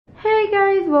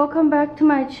Guys, welcome back to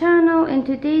my channel. In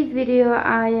today's video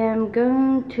I am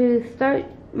going to start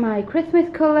my Christmas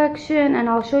collection and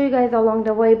I'll show you guys along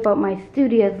the way, but my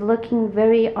studio is looking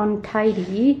very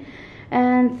untidy,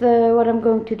 and so what I'm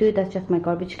going to do, that's just my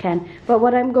garbage can, but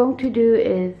what I'm going to do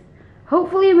is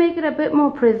hopefully make it a bit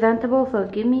more presentable, so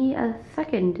give me a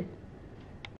second.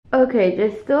 Okay,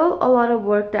 there's still a lot of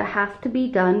work that has to be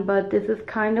done, but this is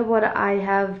kind of what I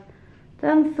have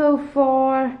done so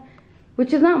far,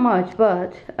 which is not much,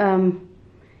 but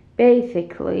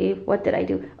basically, what did I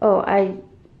do? Oh, I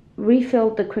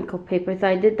refilled the crinkle paper. So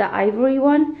I did the ivory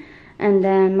one and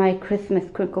then my Christmas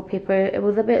crinkle paper. It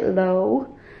was a bit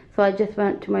low, so I just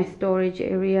went to my storage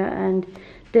area and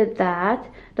did that.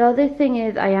 The other thing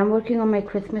is I am working on my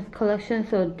Christmas collection,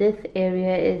 so this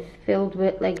area is filled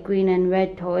with like green and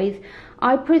red toys.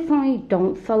 I personally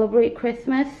don't celebrate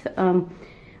Christmas.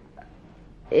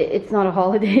 It's not a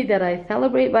holiday that I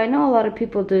celebrate, but I know a lot of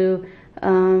people do,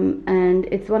 and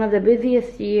it's one of the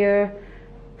busiest year,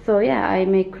 so yeah, I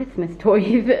make Christmas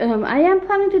toys. I am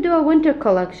planning to do a winter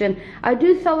collection. I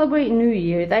do celebrate New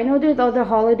Year's. I know there's other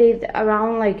holidays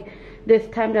around like this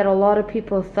time that a lot of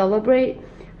people celebrate.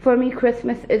 For me,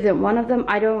 Christmas isn't one of them.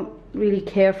 I don't really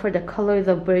care for the colors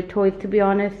of bird toys, to be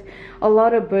honest. A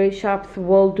lot of bird shops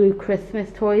will do Christmas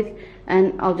toys,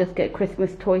 and I'll just get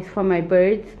Christmas toys for my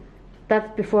birds.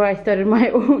 That's before I started my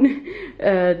own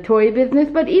toy business,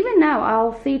 but even now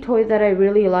I'll see toys that I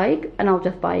really like and I'll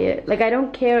just buy it. Like, I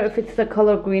don't care if it's the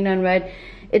color green and red.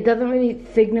 It doesn't really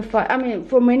signify. I mean,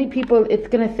 for many people it's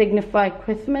gonna signify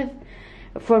Christmas.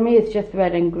 For me it's just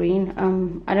red and green.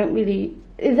 I don't really,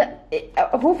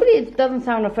 hopefully it doesn't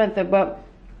sound offensive, but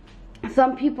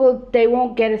some people, they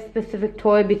won't get a specific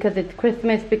toy because it's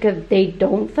Christmas, because they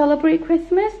don't celebrate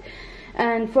Christmas.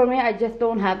 And for me, I just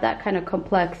don't have that kind of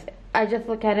complex. I just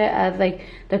look at it as like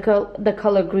the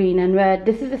color green and red.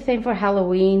 This is the same for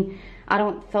Halloween. I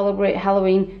don't celebrate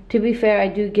Halloween. To be fair, I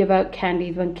do give out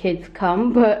candies when kids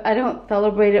come, but I don't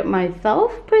celebrate it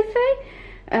myself per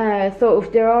se. So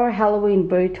if there are Halloween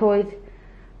bird toys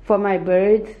for my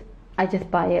birds, I just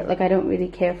buy it. Like, I don't really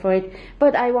care for it.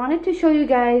 But I wanted to show you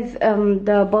guys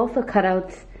the balsa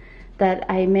cutouts that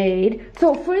I made.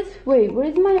 So first, wait,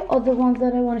 where's my other ones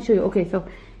that I want to show you? Okay, so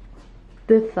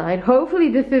this side. Hopefully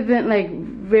this isn't like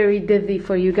very dizzy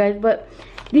for you guys, but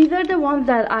these are the ones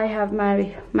that I have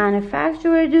my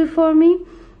manufacturer do for me.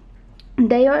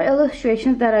 They are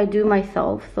illustrations that I do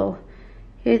myself. So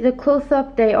here's a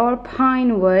close-up. They are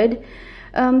pine wood.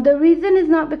 The reason is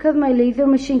not because my laser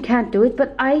machine can't do it,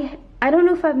 but I don't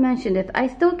know if I've mentioned it, I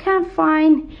still can't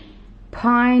find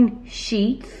pine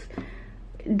sheets.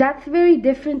 That's very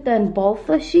different than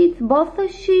balsa sheets. Balsa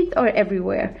sheets are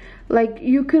everywhere. Like,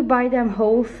 you could buy them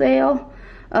wholesale.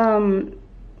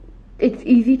 It's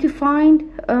easy to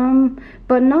find,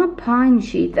 but not pine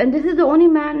sheets. And this is the only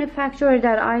manufacturer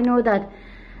that I know that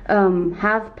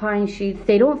has pine sheets.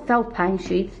 They don't sell pine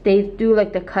sheets. They do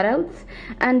like the cutouts,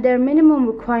 and their minimum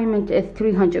requirement is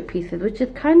 300 pieces, which is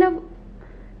kind of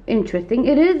interesting.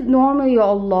 It is normally a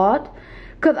lot,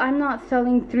 because I'm not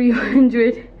selling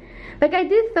 300. Like, I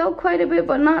did sell quite a bit,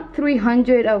 but not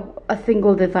 300 of a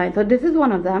single design. So this is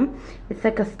one of them. It's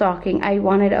like a stocking. I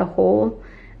wanted a hole,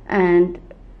 and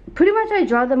pretty much I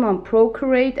draw them on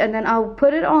Procreate, and then I'll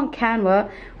put it on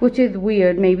Canva, which is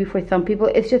weird maybe for some people.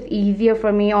 It's just easier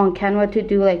for me on Canva to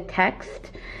do like text,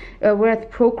 whereas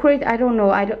Procreate, I don't know.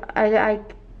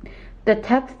 The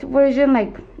text version,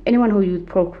 like, anyone who uses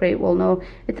Procreate will know,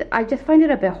 I just find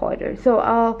it a bit harder. So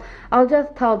I'll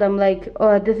just tell them like,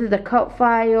 this is the cut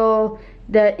file,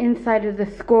 the inside is the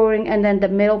scoring, and then the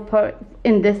middle part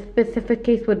in this specific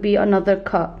case would be another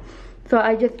cut. So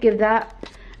I just give that,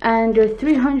 and there's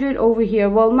 300 over here.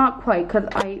 Well, not quite, because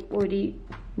I already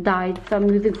dyed, so I'm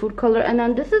using food color. And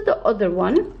then this is the other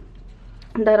one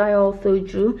that I also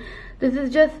drew. This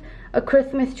is just a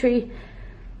Christmas tree.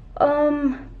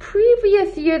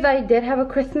 Previous years I did have a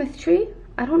Christmas tree.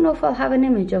 I don't know if I'll have an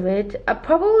image of it.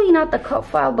 Probably not the cut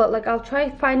file, but like, I'll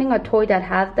try finding a toy that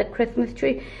has the Christmas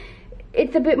tree.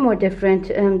 It's a bit more different.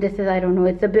 This is, I don't know,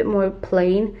 it's a bit more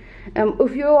plain.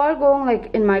 If you are going,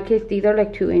 like in my case, these are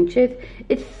like 2 inches.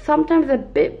 It's sometimes a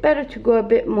bit better to go a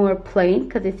bit more plain,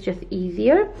 because it's just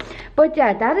easier. But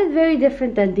yeah, that is very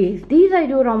different than these. These I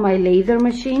do it on my laser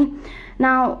machine.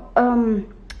 Now,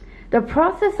 the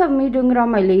process of me doing it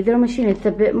on my laser machine, it's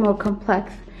a bit more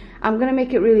complex. I'm gonna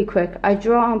make it really quick. I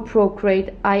draw on Procreate,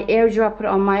 I airdrop it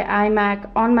on my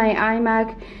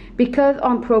iMac. Because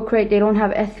on Procreate they don't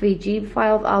have SVG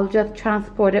files, I'll just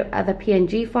transport it as a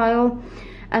PNG file,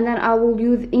 and then I will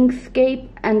use Inkscape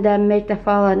and then make the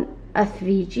file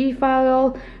SVG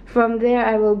file. From there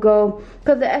I will go,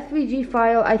 because the SVG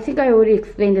file, I think I already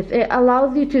explained this, it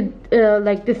allows you to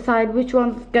like decide which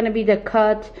one's gonna be the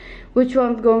cut, which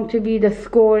one's going to be the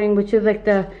scoring, which is like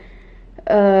the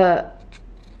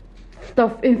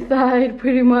stuff inside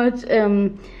pretty much,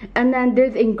 and then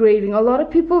there's engraving. A lot of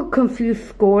people confuse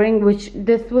scoring, which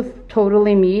this was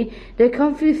totally me. They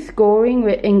confuse scoring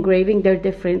with engraving. They're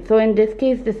different. So in this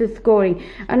case, this is scoring.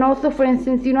 And also, for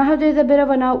instance, you know how there's a bit of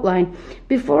an outline.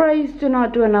 Before, I used to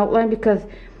not do an outline because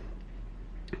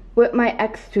with my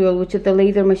X tool, which is the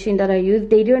laser machine that I use,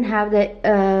 they didn't have the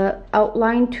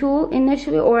outline tool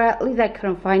initially, or at least I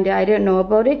couldn't find it. I didn't know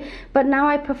about it, but now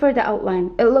I prefer the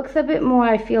outline. It looks a bit more,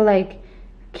 I feel like,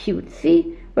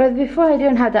 cutesy, whereas before I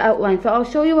didn't have the outline. So I'll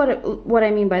show you what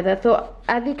I mean by that. So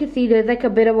as you can see, there's like a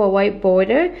bit of a white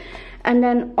border, and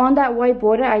then on that white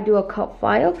border I do a cut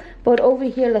file. But over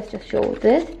here, let's just show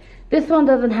this one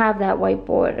doesn't have that white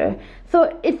border.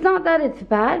 So it's not that it's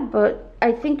bad, but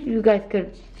I think you guys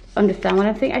could understand what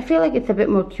I'm saying. I feel like it's a bit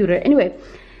more cuter. Anyway,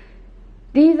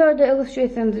 these are the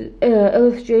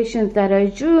illustrations that I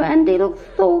drew, and they look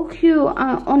so cute.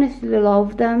 I honestly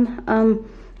love them.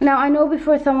 Now I know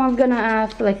before someone's gonna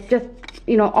ask, like, just,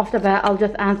 you know, off the bat, I'll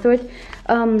just answer it.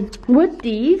 With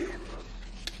these,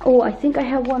 oh, I think I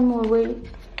have one more. Wait,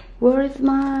 where is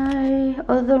my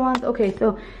other ones? Okay,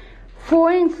 so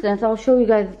for instance, I'll show you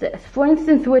guys this. For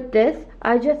instance, with this,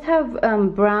 I just have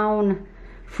brown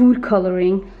food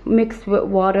coloring mixed with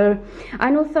water.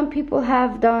 I know some people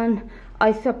have done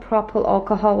isopropyl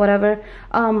alcohol, whatever,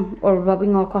 or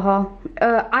rubbing alcohol.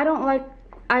 I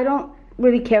don't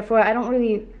really care for it. I don't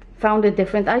really found a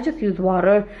difference. I just use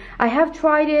water. I have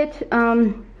tried it.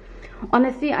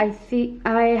 Honestly,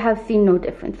 I have seen no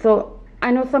difference. So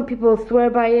I know some people swear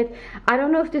by it. I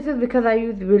don't know if this is because I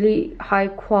use really high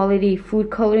quality food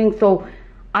coloring, so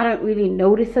I don't really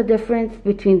notice a difference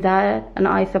between that and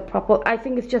isopropyl. I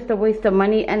think it's just a waste of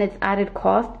money and it's added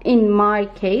cost. In my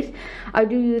case, I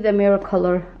do use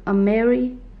AmeriColor,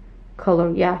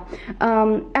 yeah.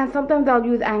 And sometimes I'll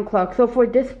use Ann Clark. So for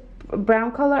this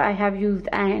brown color, I have used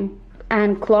Ann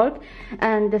Clark,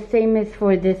 and the same is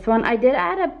for this one. I did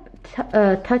add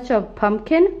a touch of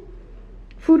pumpkin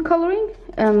food coloring.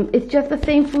 It's just the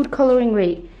same food coloring.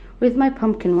 Wait, where's my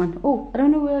pumpkin one? Oh, I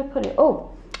don't know where I put it.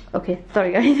 Oh, okay,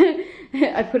 sorry guys.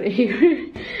 I put it here.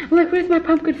 I'm like, where's my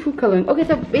pumpkin food coloring? Okay,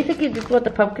 so basically this is what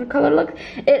the pumpkin color looks.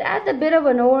 It adds a bit of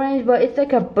an orange, but it's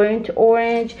like a burnt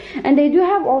orange, and they do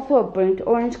have also a burnt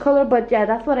orange color. But yeah,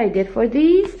 that's what I did for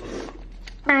these.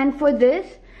 And for this,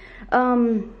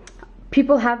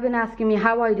 people have been asking me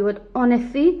how I do it.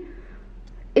 Honestly,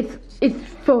 it's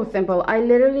so simple. I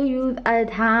literally use a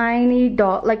tiny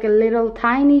dot, like a little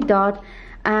tiny dot,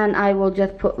 and I will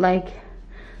just put like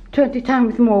 20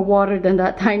 times more water than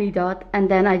that tiny dot, and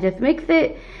then I just mix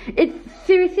it. It's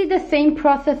seriously the same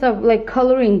process of like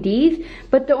coloring these,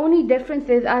 but the only difference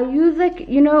is I use, like,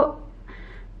 you know,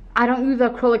 I don't use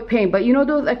acrylic paint, but you know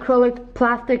those acrylic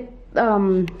plastic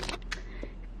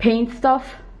paint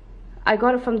stuff? I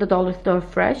got it from the dollar store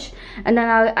fresh, and then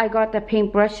I got the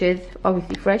paint brushes,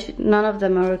 obviously fresh. None of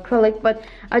them are acrylic, but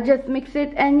I just mix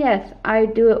it, and yes, I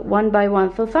do it one by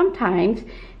one. So sometimes,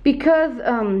 because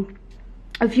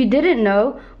if you didn't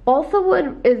know, also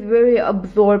wood is very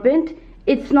absorbent.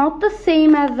 It's not the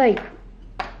same as like,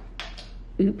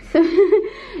 oops,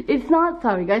 it's not,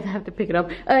 sorry guys, I have to pick it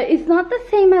up. It's not the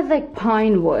same as like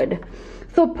pine wood.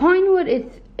 So pine wood,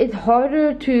 it's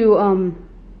harder to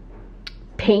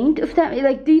paint, if that,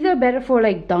 like, these are better for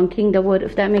like dunking the wood,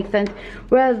 if that makes sense.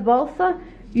 Whereas balsa,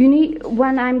 you need,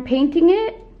 when I'm painting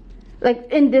it, like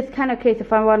in this kind of case,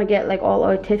 if I want to get like all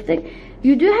artistic,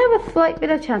 you do have a slight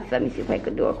bit of chance. Let me see if I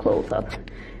could do a close-up.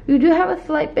 You do have a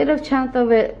slight bit of chance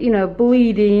of it, you know,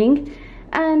 bleeding,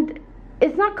 and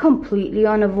it's not completely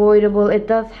unavoidable. It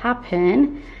does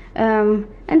happen, and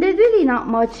there's really not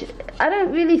much. I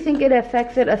don't really think it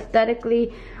affects it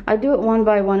aesthetically. I do it one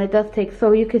by one. It does take,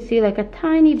 so you can see like a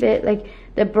tiny bit, like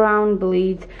the brown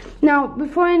bleeds. Now,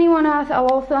 before anyone asks, I'll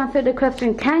also answer the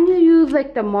question, can you use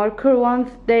like the marker ones?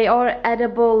 They are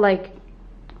edible, like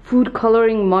food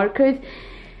coloring markers.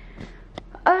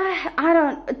 I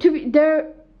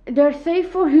don't, they're safe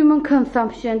for human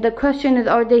consumption. The question is,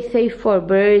 are they safe for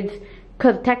birds?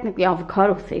 Because technically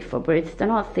avocado is safe for birds. They're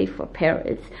not safe for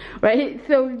parrots, right?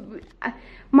 So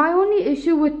My only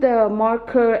issue with the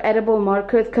marker, edible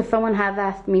markers, because someone has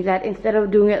asked me that instead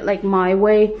of doing it like my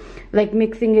way, like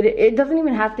mixing it, it doesn't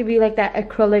even have to be like that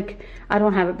acrylic. I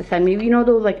don't have it beside me. You know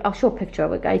those, like, I'll show a picture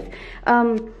of it, guys.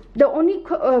 The only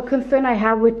concern I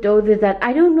have with those is that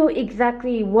I don't know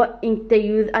exactly what ink they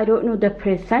use. I don't know the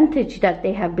percentage that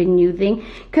they have been using.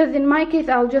 Because in my case,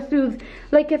 I'll just use,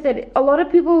 like I said, a lot of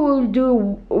people will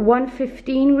do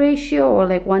 1:15 ratio or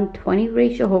like 1:20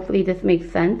 ratio. Hopefully this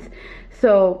makes sense.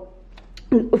 So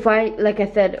if I, like I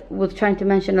said, was trying to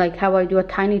mention like how I do a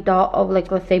tiny dot of,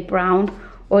 like, let's say brown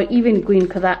or even green,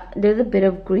 because there's a bit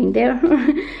of green there.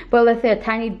 But let's say a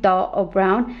tiny dot of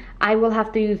brown, I will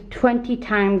have to use 20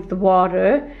 times the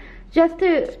water just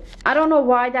to, I don't know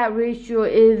why that ratio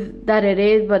is that it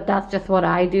is, but that's just what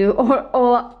I do.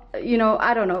 Or you know,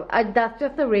 I don't know, that's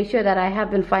just the ratio that I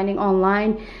have been finding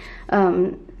online.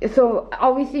 So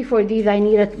obviously for these I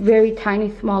need a very tiny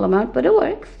small amount, but it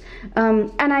works.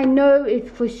 And I know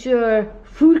it's for sure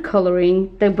food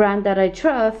coloring, the brand that I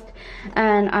trust,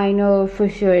 and I know for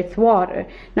sure it's water.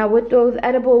 Now with those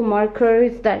edible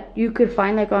markers that you could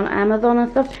find like on Amazon and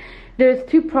stuff, there's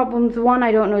two problems. One,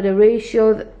 I don't know the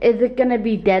ratios. Is it gonna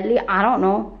be deadly? I don't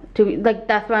know. Like,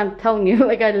 that's what I'm telling you.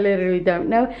 Like, I literally don't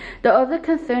know. The other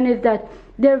concern is that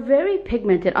they're very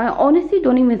pigmented. I honestly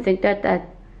don't even think that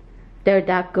they're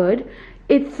that good.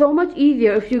 It's so much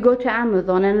easier if you go to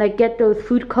Amazon and like get those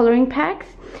food coloring packs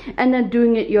and then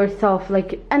doing it yourself.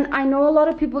 Like, and I know a lot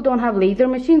of people don't have laser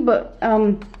machines, but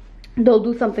they'll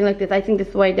do something like this. I think this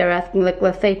is why they're asking. Like,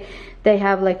 let's say they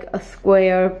have like a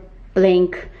square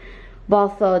blank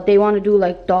balsa, they want to do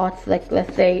like dots. Like,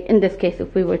 let's say in this case,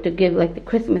 if we were to give like the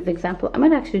Christmas example, I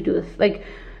might actually do this. Like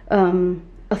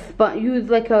a sponge, use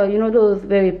like a, you know, those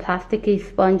very plasticky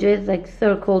sponges, like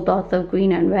circle dots of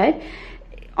green and red.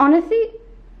 Honestly,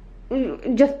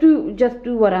 just do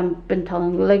what I've been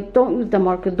telling you. Like, don't use the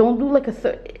markers, don't do like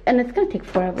and it's gonna take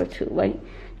forever too. Like,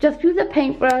 just use a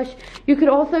paintbrush. You could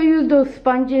also use those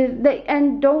sponges,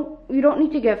 and you don't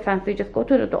need to get fancy. Just go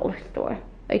to the dollar store.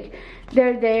 Like,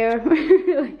 they're there.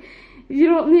 Like, you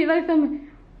don't need like some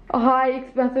high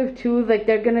expensive tools. Like,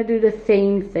 they're gonna do the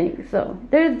same thing. So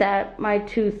there's that, my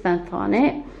 2 cents on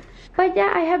it. But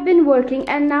yeah, I have been working,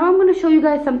 and now I'm gonna show you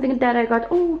guys something that I got.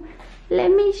 Oh, let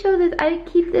me show this. I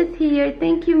keep this here.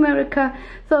 Thank you, America.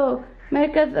 So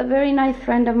America's a very nice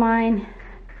friend of mine.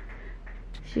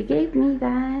 She gave me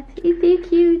that. It's so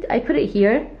cute. I put it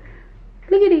here.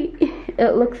 Look at it.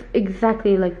 It looks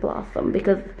exactly like Blossom,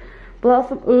 because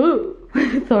Blossom, ooh,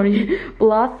 sorry,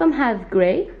 Blossom has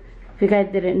gray. If you guys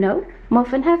didn't know,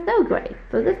 Muffin has no gray.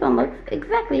 So this one looks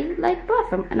exactly like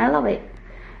Blossom, and I love it.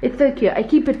 It's so cute. I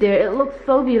keep it there. It looks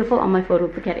so beautiful on my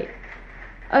photos. Look at it.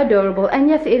 Adorable. And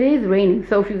yes, it is raining,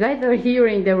 so if you guys are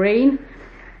hearing the rain,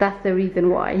 that's the reason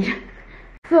why.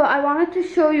 So I wanted to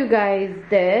show you guys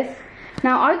this.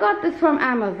 Now, I got this from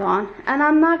Amazon, and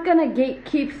I'm not gonna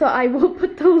gatekeep, so I will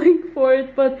put the link for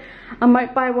it, but I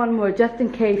might buy one more just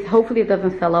in case. Hopefully it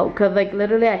doesn't sell out, because like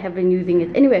literally I have been using it.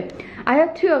 Anyway, I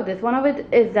have 2 of this. One of it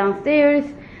is downstairs,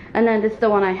 and then this is the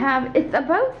one I have. It's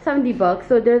about 70 bucks,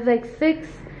 so there's like 6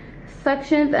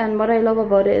 sections, and what I love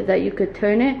about it is that you could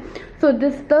turn it. So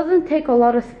this doesn't take a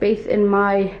lot of space in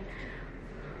my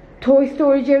toy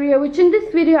storage area, which in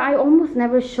this video I almost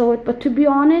never show it, but to be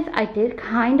honest, I did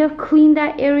kind of clean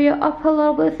that area up a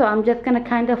little bit, so I'm just gonna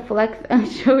kind of flex and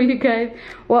show you guys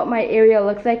what my area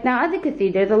looks like. Now, as you can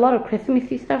see, there's a lot of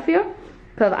Christmassy stuff here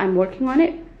because I'm working on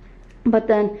it, but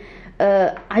then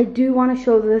I do want to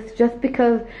show this just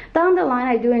because down the line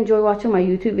I do enjoy watching my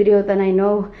YouTube videos, and I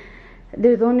know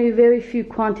there's only very few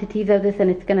quantities of this and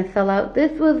it's gonna sell out.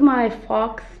 This was my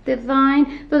fox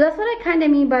design, so that's what I kind of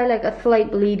mean by like a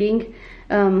slight bleeding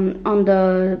on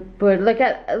the bird. Like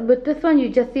with this one, you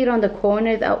just see it on the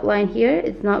corners outline here.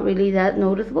 It's not really that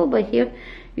noticeable, but here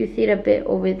you see it a bit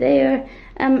over there,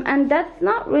 and that's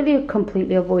not really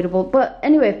completely avoidable. But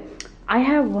anyway, I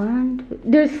have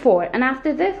there's 4, and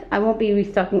after this I won't be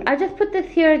restocking. I just put this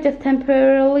here just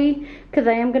temporarily because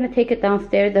I am gonna take it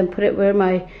downstairs and put it where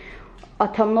my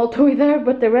autumnal toys are,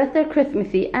 but the rest are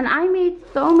Christmassy. And I made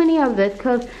so many of this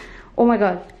because, oh my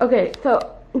god. Okay, so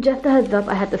just a heads up,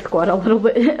 I had to squat a little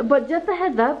bit, but just a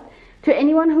heads up to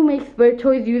anyone who makes bird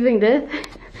toys using this.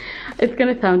 It's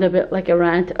gonna sound a bit like a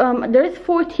rant. There's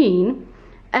 14,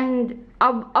 and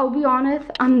I'll be honest,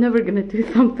 I'm never gonna do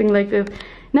something like this.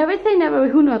 Never say never.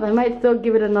 Who knows, I might still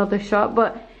give it another shot,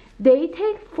 but they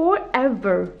take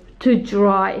forever to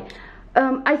dry.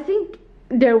 I think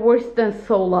they're worse than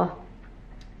Sola.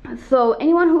 So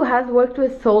anyone who has worked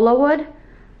with Sola wood,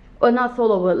 or not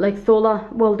solar wood, like solar,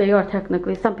 well they are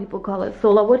technically, some people call it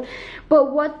solar wood.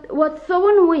 But what's so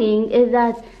annoying is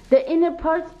that the inner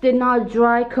parts did not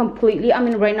dry completely. I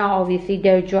mean, right now obviously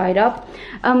they're dried up.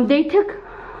 They took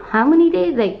how many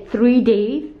days? Like 3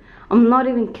 days. I'm not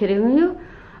even kidding you.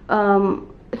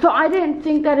 So I didn't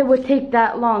think that it would take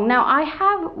that long. Now I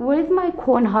have, where's my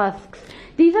corn husks?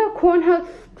 These are corn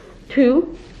husks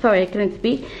too. Sorry, I couldn't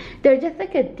speak. They're just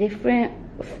like a different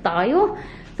style.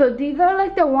 So these are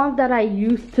like the ones that I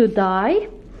used to dye,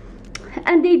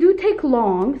 and they do take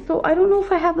long. So I don't know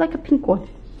if I have like a pink one.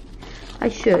 I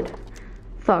should.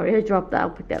 Sorry, I dropped that. I'll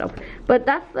pick that up. But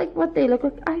that's like what they look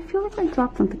like. I feel like I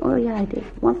dropped something. Oh yeah, I did.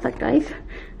 One sec, guys.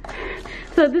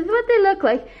 So this is what they look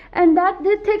like, and that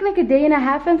did take like a day and a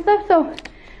half and stuff. So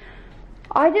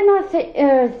I did not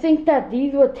think that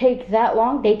these would take that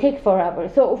long. They take forever.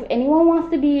 So if anyone wants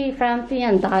to be fancy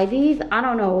and dye these, I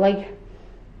don't know, like,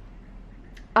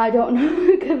 I don't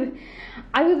know, because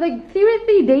I was like,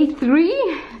 seriously, day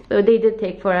 3? So they did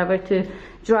take forever to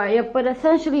dry up, but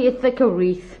essentially it's like a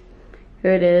wreath.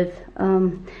 Here it is.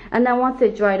 And then once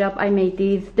it dried up, I made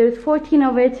these. There's 14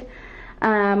 of it.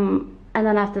 And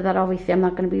then after that, obviously, I'm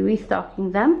not going to be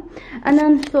restocking them. And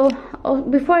then, so,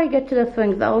 before I get to the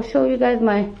swings, I'll show you guys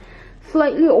my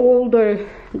slightly older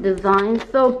designs.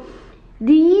 So,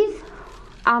 these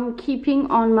I'm keeping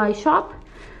on my shop.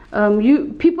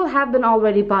 People have been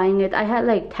already buying it. I had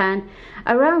like 10.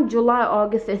 Around July,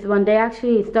 August is when they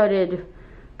actually started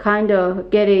kind of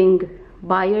getting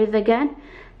buyers again.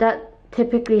 That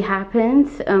typically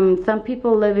happens. Some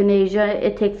people live in Asia.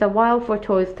 It takes a while for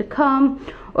toys to come,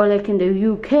 or like in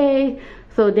the UK,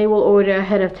 so they will order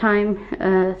ahead of time.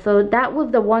 So that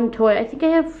was the one toy. I think I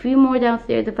have a few more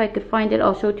downstairs. If I could find it,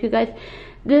 I'll show it to you guys.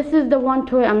 This is the one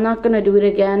toy. I'm not gonna do it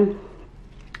again.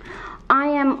 I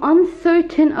am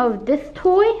uncertain of this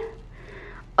toy.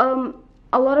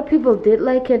 A lot of people did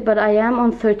like it, but I am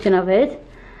uncertain of it.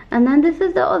 And then this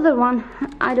is the other one.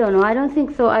 I don't know. I don't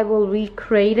think so. I will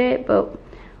recreate it, but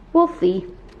we'll see.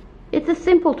 It's a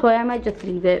simple toy. I might just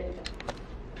leave it.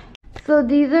 So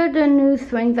these are the new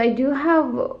swings. I do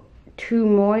have 2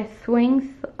 more swings.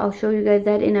 I'll show you guys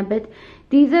that in a bit.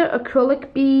 These are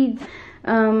acrylic beads.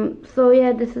 So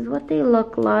yeah, this is what they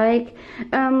look like.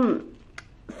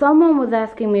 Someone was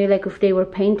asking me like if they were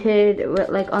painted with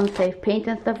like unsafe paint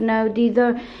and stuff. No, these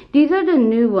are the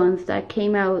new ones that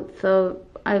came out. So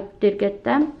I did get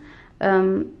them.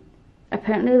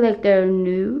 Apparently like they're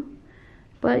new.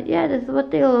 But yeah, this is what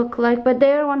they look like. But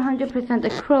they're 100%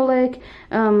 acrylic.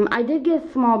 I did get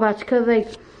a small batch because like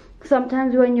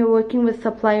sometimes when you're working with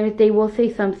suppliers, they will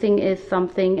say something is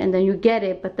something and then you get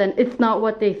it, but then it's not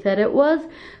what they said it was.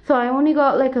 So I only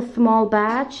got like a small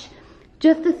batch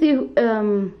just to see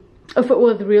if it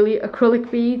was really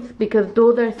acrylic beads, because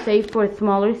those are safe for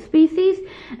smaller species,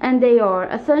 and they are.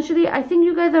 Essentially, I think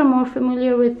you guys are more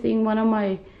familiar with seeing one of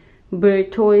my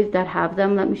bird toys that have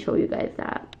them. Let me show you guys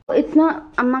that.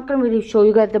 I'm not gonna really show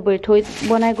you guys the bird toys.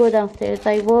 When I go downstairs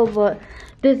I will, but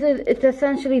it's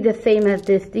essentially the same as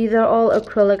this. These are all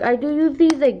acrylic. I do use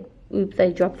these like, oops,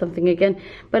 I dropped something again,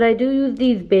 but I do use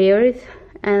these bears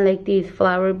and like these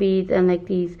flower beads and like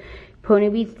these pony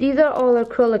beads. These are all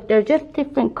acrylic. They're just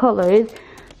different colors.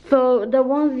 So the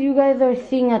ones you guys are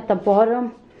seeing at the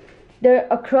bottom, they're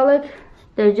acrylic.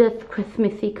 They're just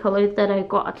Christmassy colors that I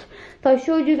got. So I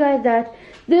showed you guys that.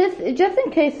 This, just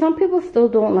in case some people still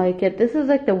don't like it, this is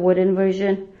like the wooden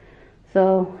version.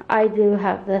 So I do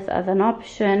have this as an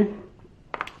option.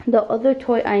 The other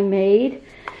toy I made,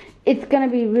 it's gonna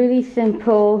be really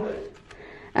simple,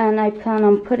 and I plan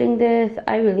on putting this.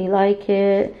 I really like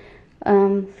it.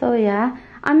 So yeah,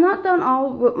 I'm not done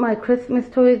all with my Christmas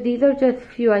toys. These are just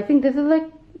few. I think this is like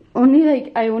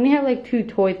I only have like 2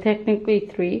 toys, technically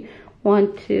 3.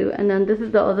 1, 2, and then this is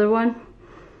the other one.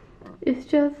 It's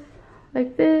just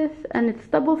like this, and it's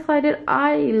double-sided.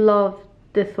 I love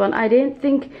this one. I didn't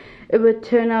think it would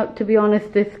turn out, to be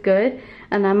honest, this good,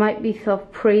 and I might be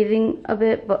self-praising a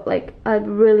bit, but like I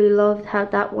really loved how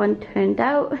that one turned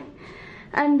out.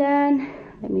 And then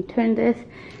let me turn this.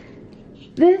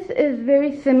 This is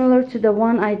very similar to the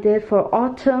one I did for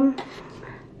autumn.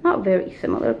 Not very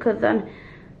similar, because then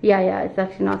yeah, it's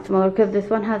actually not similar, because this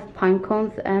one has pine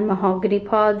cones and mahogany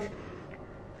pods.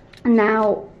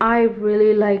 Now I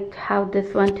really liked how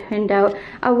this one turned out.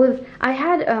 I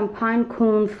had pine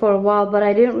cones for a while, but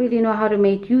I didn't really know how to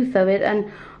make use of it,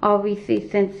 and obviously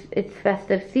since it's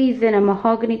festive season and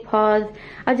mahogany pods,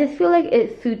 I just feel like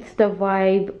it suits the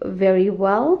vibe very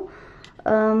well.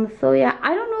 So yeah,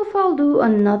 I don't know if I'll do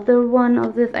another one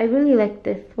of this. I really like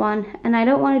this one, and I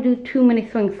don't want to do too many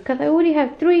swings because I already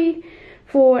have 3,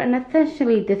 4, and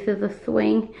essentially this is a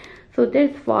swing. So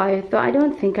there's 5. So I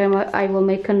don't think I will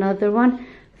make another one.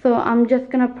 So I'm just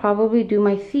gonna probably do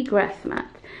my seagrass mat.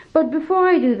 But before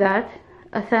I do that,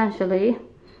 essentially,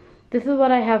 this is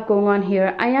what I have going on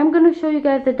here. I am gonna show you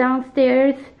guys the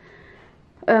downstairs,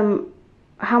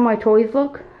 how my toys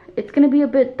look. It's gonna be a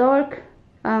bit dark,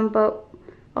 but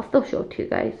I'll still show it to you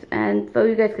guys, and so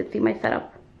you guys can see my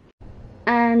setup.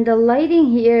 And the lighting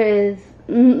here is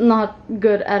not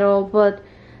good at all, but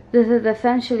this is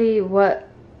essentially what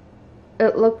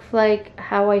it looks like,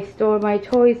 how I store my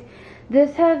toys.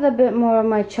 This has a bit more of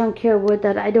my chunkier wood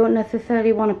that I don't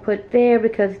necessarily want to put there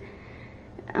because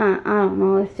I don't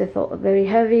know, it's just very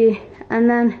heavy. And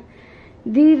then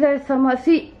these are somewhat,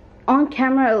 see, on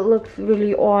camera it looks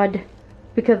really odd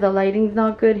because the lighting's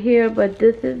not good here, but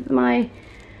this is my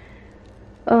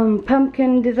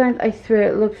pumpkin designs. I swear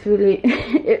it looks really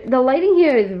the lighting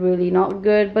here is really not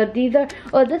good, but these are,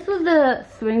 oh, this was the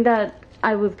swing that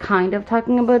I was kind of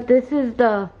talking about. This is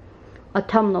the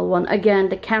autumnal one. Again,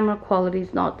 the camera quality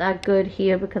is not that good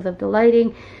here because of the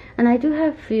lighting, and I do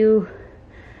have few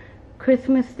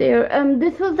Christmas there.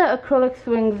 This was the acrylic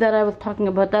swings that I was talking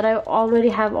about that I already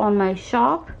have on my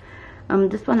shop.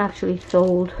 This one actually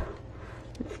sold.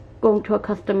 It's going to a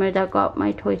customer that got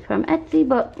my toys from Etsy,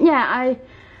 but yeah,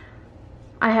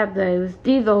 I have those.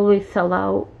 These always sell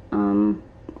out.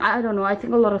 I don't know, I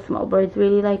think a lot of small birds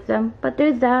really like them, but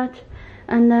there's that.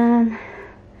 And then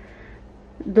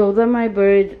those are my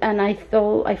birds, and I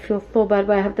feel so bad,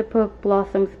 but I have to put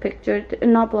Blossom's picture,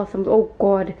 not Blossom's, oh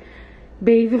god,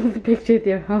 Basil's picture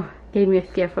there. Oh, gave me a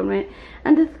scare from it.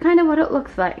 And this is kind of what it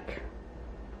looks like.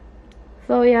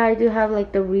 So yeah, I do have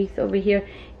like the wreath over here.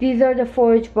 These are the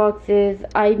forage boxes.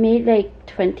 I made like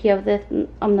 20 of this,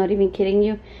 I'm not even kidding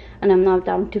you, and I'm now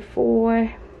down to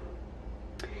 4.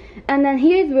 And then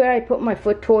here's where I put my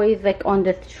foot toys, like on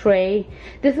this tray.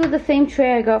 This was the same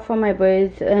tray I got for my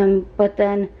birds, but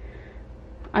then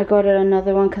I got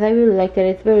another one because I really liked it.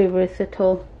 It's very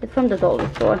versatile. It's from the dollar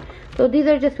store. So these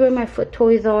are just where my foot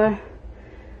toys are.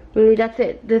 Really, that's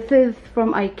it. This is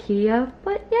from IKEA,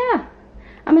 but yeah,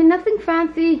 I mean, nothing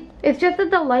fancy. It's just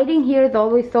that the lighting here is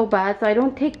always so bad, so I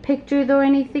don't take pictures or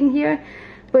anything here.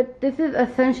 But this is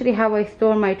essentially how I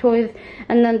store my toys.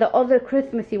 And then the other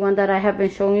Christmassy one that I have been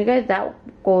showing you guys, that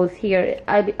goes here.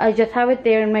 I just have it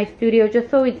there in my studio just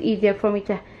so it's easier for me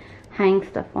to hang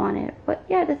stuff on it. But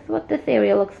yeah, this is what this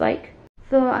area looks like.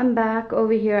 So I'm back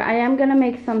over here. I am gonna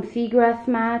make some seagrass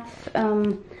mats.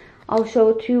 I'll show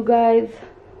it to you guys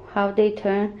how they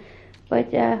turn.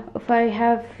 But yeah, if I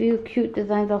have a few cute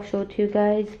designs, I'll show it to you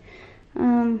guys.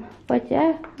 But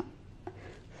yeah,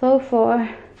 so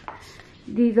far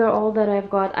these are all that I've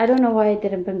got. I don't know why I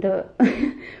didn't bring the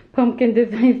pumpkin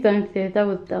designs downstairs. That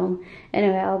was dumb.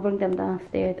 Anyway, I'll bring them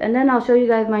downstairs. And then I'll show you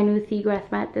guys my new seagrass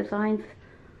mat designs.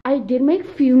 I did make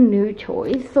a few new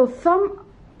toys. So some,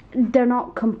 they're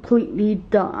not completely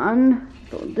done.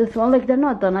 So this one, like, they're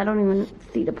not done. I don't even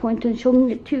see the point in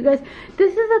showing it to you guys.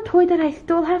 This is a toy that I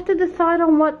still have to decide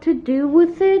on what to do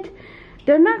with it.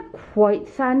 They're not quite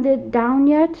sanded down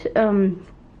yet.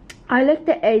 I like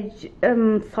the edge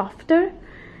softer.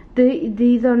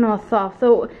 These are not soft.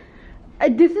 So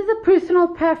this is a personal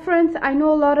preference. I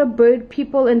know a lot of bird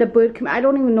people in the bird community. I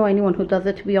don't even know anyone who does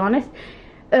it, to be honest.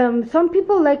 Some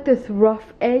people like this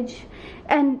rough edge,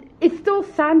 and it's still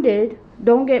sanded,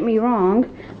 don't get me wrong.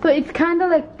 So it's kind of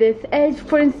like this edge.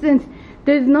 For instance,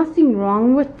 there's nothing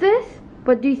wrong with this,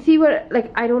 but do you see where,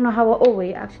 like, I don't know how, oh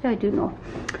wait, actually I do know.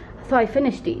 So I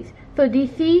finished these. So do you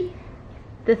see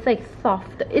this, like,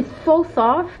 soft? It's so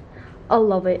soft. I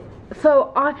love it.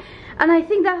 So I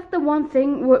think that's the one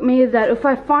thing with me, is that if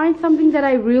I find something that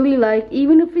I really like,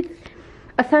 even if it's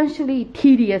essentially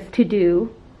tedious to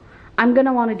do, I'm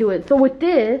gonna want to do it. So with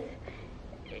this,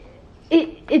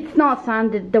 it's not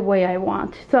sanded the way I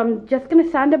want, so I'm just gonna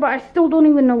sand it, but I still don't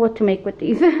even know what to make with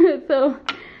these. So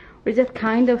we're just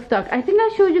kind of stuck. I think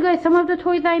I showed you guys some of the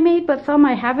toys I made, but some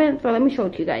I haven't, so let me show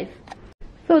it to you guys.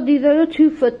 So these are the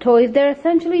 2-foot toys. They're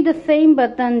essentially the same,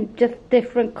 but then just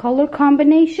different color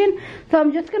combination. So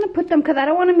I'm just gonna put them, because I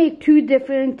don't want to make 2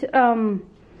 different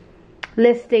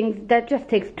listings. That just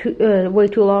takes way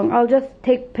too long. I'll just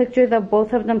take pictures of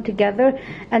both of them together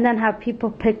and then have people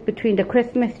pick between the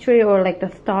Christmas tree or like the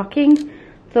stocking.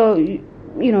 So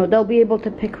you know, they'll be able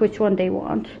to pick which one they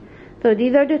want. So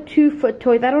these are the 2-foot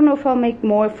toys. I don't know if I'll make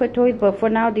more foot toys, but for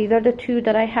now these are the 2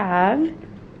 that I have.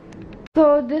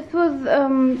 So this was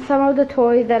some of the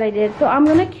toys that I did. So I'm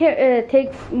gonna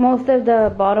take most of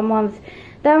the bottom ones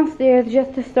downstairs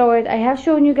just to store it. I have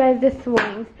shown you guys the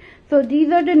swings. So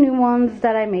these are the new ones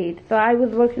that I made. So I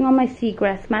was working on my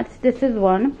seagrass mats. This is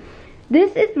one.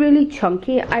 This is really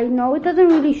chunky. I know it doesn't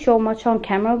really show much on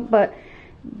camera, but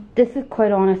this is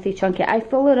quite honestly chunky. I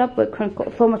fill it up with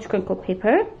so much crinkle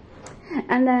paper.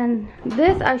 And then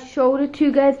this, I showed it to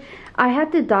you guys. I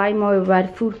had to dye more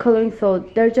red food coloring, so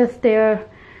they're just there.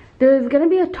 There's gonna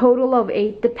be a total of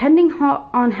 8, depending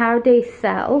on how they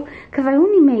sell, because I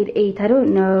only made 8. I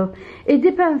don't know, it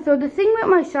depends. So the thing with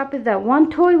my shop is that one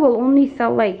toy will only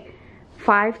sell like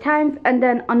 5 times, and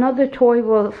then another toy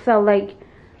will sell like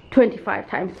 25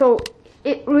 times. So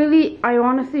it really, I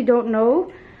honestly don't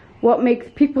know what makes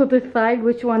people decide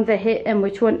which one's a hit and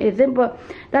which one isn't. But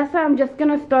that's why I'm just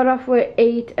gonna start off with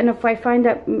 8, and if I find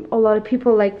that a lot of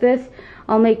people like this,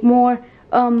 I'll make more.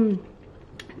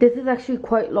 This is actually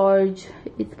quite large.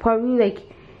 It's probably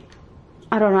like,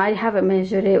 I don't know, I haven't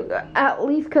measured it, at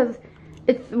least, because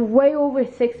it's way over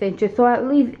 6 inches, so at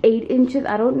least 8 inches.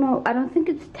 I don't know, I don't think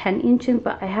it's 10 inches,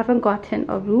 but I haven't gotten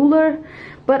a ruler.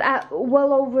 But at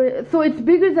well over, so it's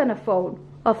bigger than a phone,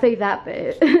 I'll say that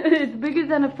bit. It's bigger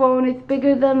than a phone. It's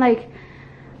bigger than like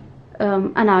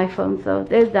an iPhone. So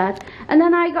there's that. And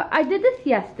then I did this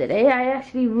yesterday. I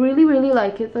actually really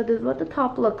like it. So this is what the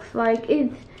top looks like.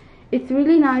 It's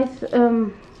really nice.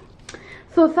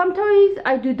 So some toys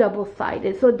I do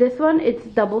double-sided. So this one, it's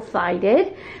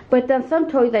double-sided, but then some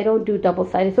toys I don't do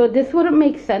double-sided. So this wouldn't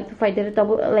make sense if I did a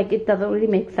double, like it doesn't really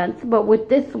make sense. But with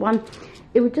this one,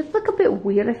 it would just look a bit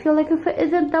weird, I feel like, if it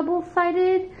isn't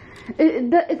double-sided.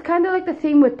 It's kind of like the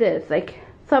same with this. Like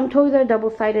some toys are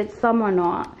double-sided, some are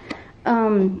not.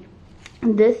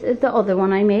 This is the other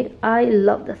one I made. I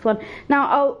love this one.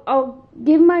 Now I'll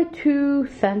give my 2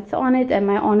 cents on it and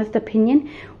my honest opinion.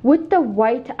 With the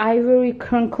white ivory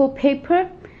crinkle paper,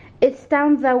 it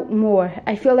stands out more.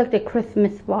 I feel like the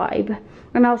Christmas vibe,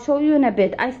 and I'll show you in a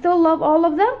bit. I still love all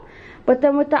of them, but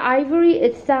then with the ivory,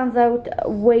 it stands out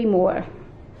way more.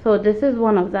 So this is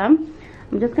one of them.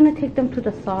 I'm just gonna take them to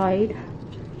the side.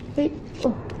 Wait,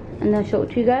 oh, and then show it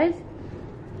to you guys.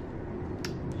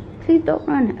 Please don't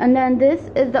run. And then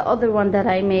this is the other one that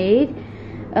I made.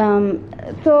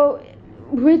 So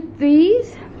with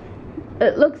these,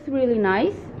 it looks really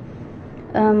nice.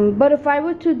 But if I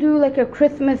were to do like a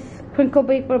Christmas crinkle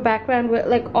paper background with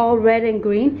like all red and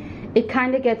green, it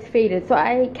kind of gets faded. So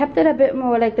I kept it a bit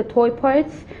more like the toy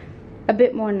parts, a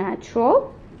bit more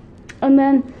natural. And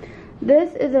then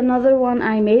this is another one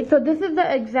I made. So this is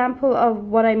the example of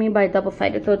what I mean by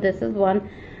double-sided. So this is one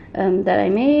that I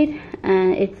made,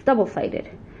 and it's double-sided.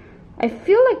 I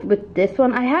feel like with this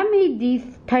one, I have made these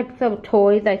types of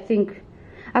toys, I think,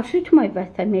 actually to my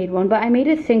vest I made one, but I made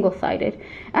it single-sided,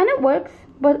 and it works,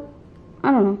 but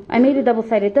I don't know, I made it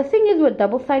double-sided. The thing is with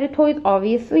double-sided toys,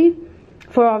 obviously,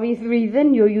 for obvious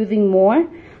reason, you're using more,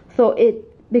 so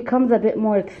it becomes a bit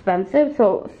more expensive.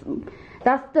 So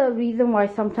that's the reason why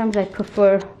sometimes I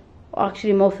prefer,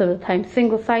 actually most of the time,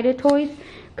 single-sided toys,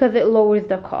 because it lowers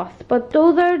the cost. But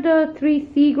those are the 3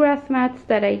 seagrass mats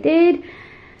that I did.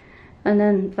 And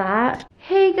then that.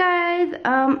 Hey guys,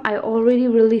 I already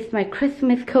released my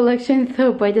Christmas collection,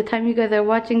 so by the time you guys are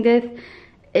watching this,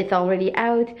 it's already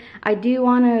out. I do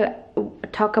want to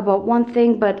talk about one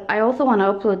thing, but I also want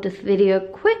to upload this video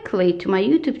quickly to my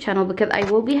YouTube channel, because I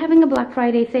will be having a Black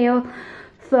Friday sale.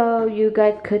 So you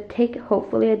guys could take,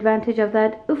 hopefully, advantage of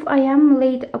that. If I am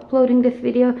late uploading this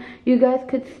video, you guys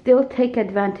could still take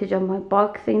advantage of my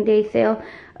Boxing Day sale.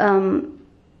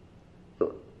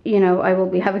 You know, I will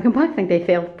be having a Boxing Day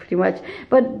sale pretty much.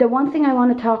 But the one thing I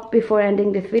want to talk before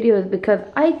ending this video is, because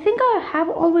I think I have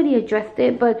already addressed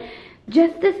it, but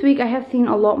just this week I have seen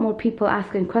a lot more people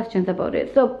asking questions about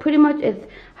it. So pretty much it's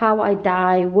how I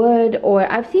dye wood, or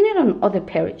I've seen it on other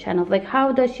parrot channels, like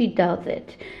how does she does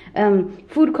it.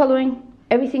 Food coloring,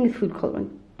 everything is food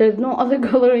coloring. There's no other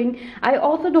coloring. I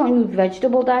also don't use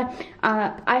vegetable dye.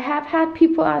 I have had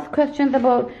people ask questions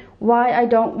about why I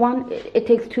don't want it. It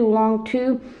takes too long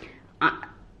too.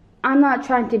 I'm not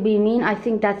trying to be mean. I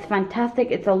think that's fantastic.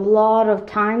 It's a lot of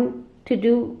time to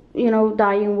do, you know,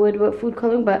 dyeing wood with food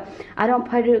coloring, but I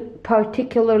don't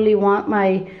particularly want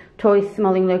my toys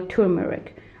smelling like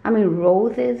turmeric. I mean,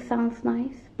 roses sounds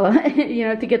nice, but you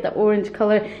know, to get the orange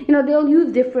color, you know, they'll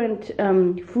use different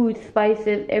food,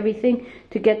 spices, everything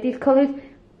to get these colors.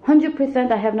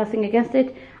 100%, I have nothing against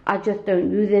it. I just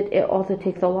don't use it. It also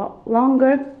takes a lot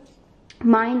longer.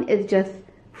 Mine is just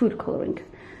food coloring.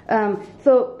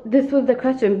 So this was the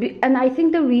question, and I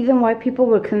think the reason why people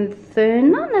were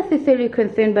concerned, not necessarily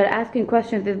concerned, but asking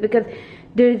questions, is because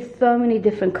there's so many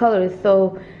different colors.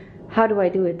 So how do I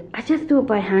do it? I just do it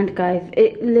by hand, guys.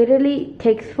 It literally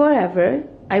takes forever,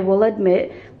 I will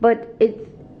admit, but it's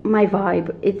my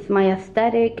vibe, it's my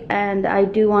aesthetic, and I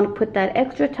do want to put that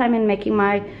extra time in making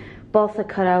my balsa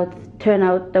cutouts turn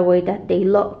out the way that they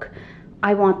look.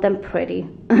 I want them pretty,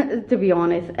 to be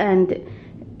honest. And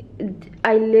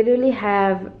I literally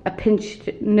have a pinched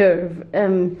nerve,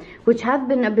 which has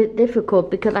been a bit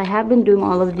difficult because I have been doing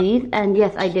all of these, and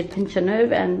yes, I did pinch a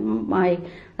nerve, and my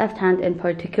left hand in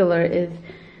particular is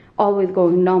always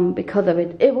going numb because of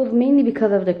it. It was mainly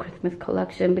because of the Christmas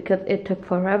collection, because it took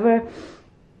forever.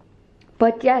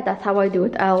 But yeah, that's how I do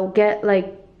it. I'll get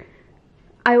like,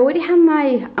 I already have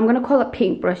my, I'm gonna call it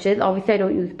paint brushes. Obviously I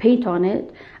don't use paint on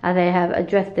it, as I have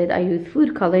addressed it. I use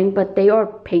food coloring, but they are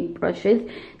paint brushes.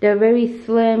 They're very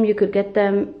slim. You could get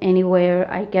them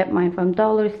anywhere. I get mine from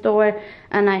dollar store,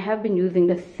 and I have been using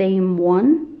the same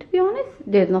one, to be honest.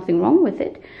 There's nothing wrong with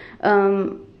it.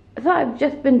 So I've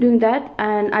just been doing that,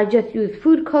 and I just use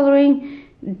food coloring,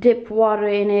 dip water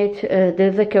in it.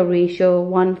 There's like a ratio,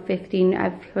 1:15,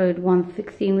 I've heard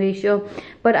 1:16 ratio,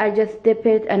 but I just dip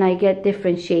it and I get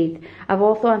different shades. I've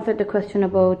also answered the question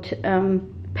about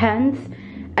pens.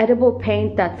 Edible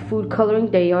paint, that's food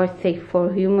coloring. They are safe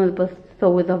for humans, but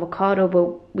so is avocado,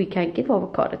 but we can't give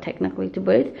avocado technically to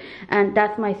birds. And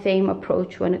that's my same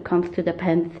approach when it comes to the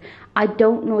pens. I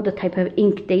don't know the type of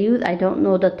ink they use. I don't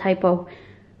know the type of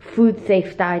food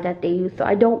safe dye that they use, so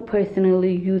I don't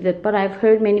personally use it, but I've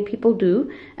heard many people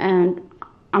do, and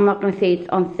I'm not going to say it's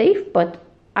unsafe, but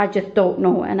I just don't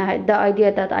know. And the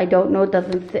idea that I don't know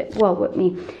doesn't sit well with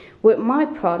me. With my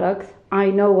products, I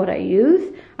know what I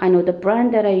use, I know the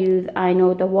brand that I use, I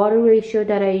know the water ratio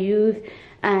that I use,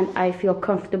 and I feel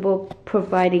comfortable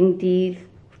providing these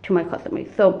to my customers.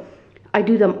 So I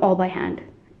do them all by hand,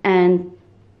 and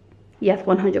yes,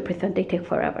 100% they take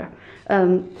forever.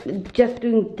 Just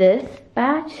doing this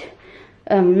batch,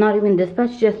 not even this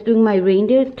batch, just doing my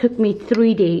reindeer took me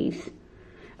 3 days.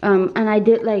 And I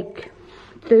did like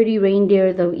 30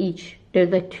 reindeers of each. There's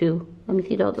like 2. Let me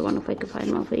see the other one if I can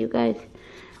find one for you guys.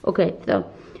 Okay, so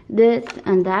this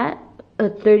and that,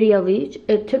 30 of each.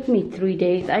 It took me 3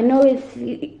 days. I know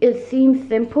it seems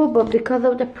simple, but because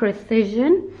of the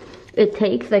precision it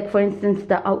takes, like for instance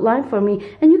the outline for me,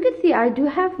 and you can see I do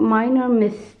have minor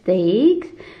mistakes.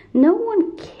 No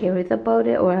one cares about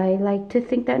it, or I like to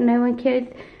think that no one cares.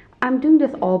 I'm doing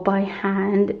this all by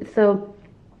hand, so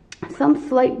some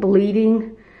slight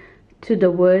bleeding to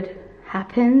the wood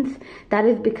happens. That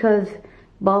is because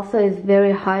balsa is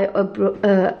very high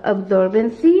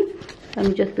absorbency. Let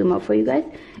me just zoom out for you guys.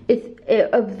 It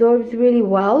absorbs really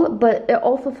well, but it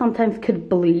also sometimes could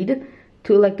bleed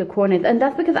to like the corners, and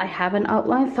that's because I have an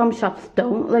outline. Some shops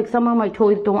don't. Like some of my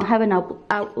toys don't have an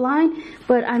outline,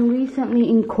 but I'm recently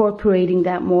incorporating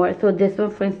that more. So this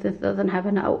one, for instance, doesn't have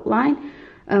an outline.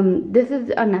 This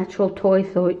is a natural toy,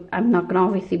 so I'm not gonna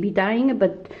obviously be dyeing it,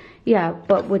 but yeah,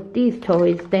 but with these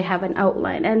toys they have an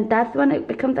outline, and that's when it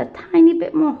becomes a tiny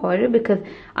bit more harder, because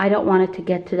I don't want it to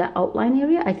get to the outline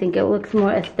area. I think it looks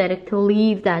more aesthetic to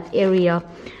leave that area.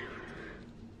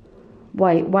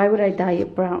 Why would I dye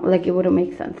it brown? Like, it wouldn't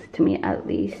make sense to me, at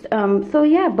least. So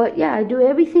yeah, but yeah, I do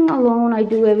everything alone. I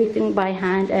do everything by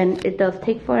hand, and it does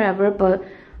take forever, but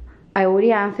I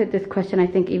already answered this question, I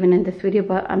think, even in this video,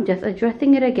 but I'm just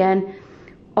addressing it again.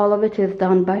 All of it is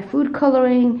done by food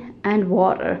coloring and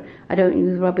water. I don't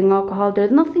use rubbing alcohol.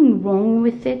 There's nothing wrong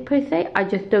with it per se. I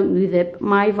just don't use it.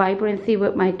 My vibrancy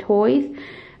with my toys,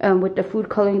 with the food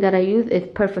coloring that I use, is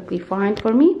perfectly fine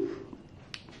for me.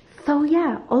 So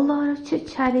yeah, a lot of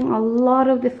chit-chatting, a lot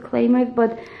of disclaimers,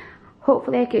 but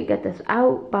hopefully I could get this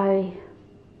out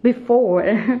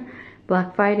before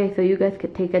Black Friday, so you guys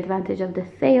could take advantage of the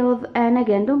sales. And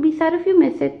again, don't be sad if you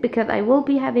miss it, because I will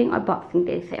be having a Boxing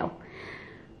Day sale.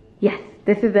 Yes,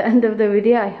 this is the end of the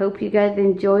video. I hope you guys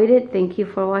enjoyed it. Thank you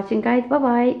for watching, guys. Bye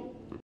bye.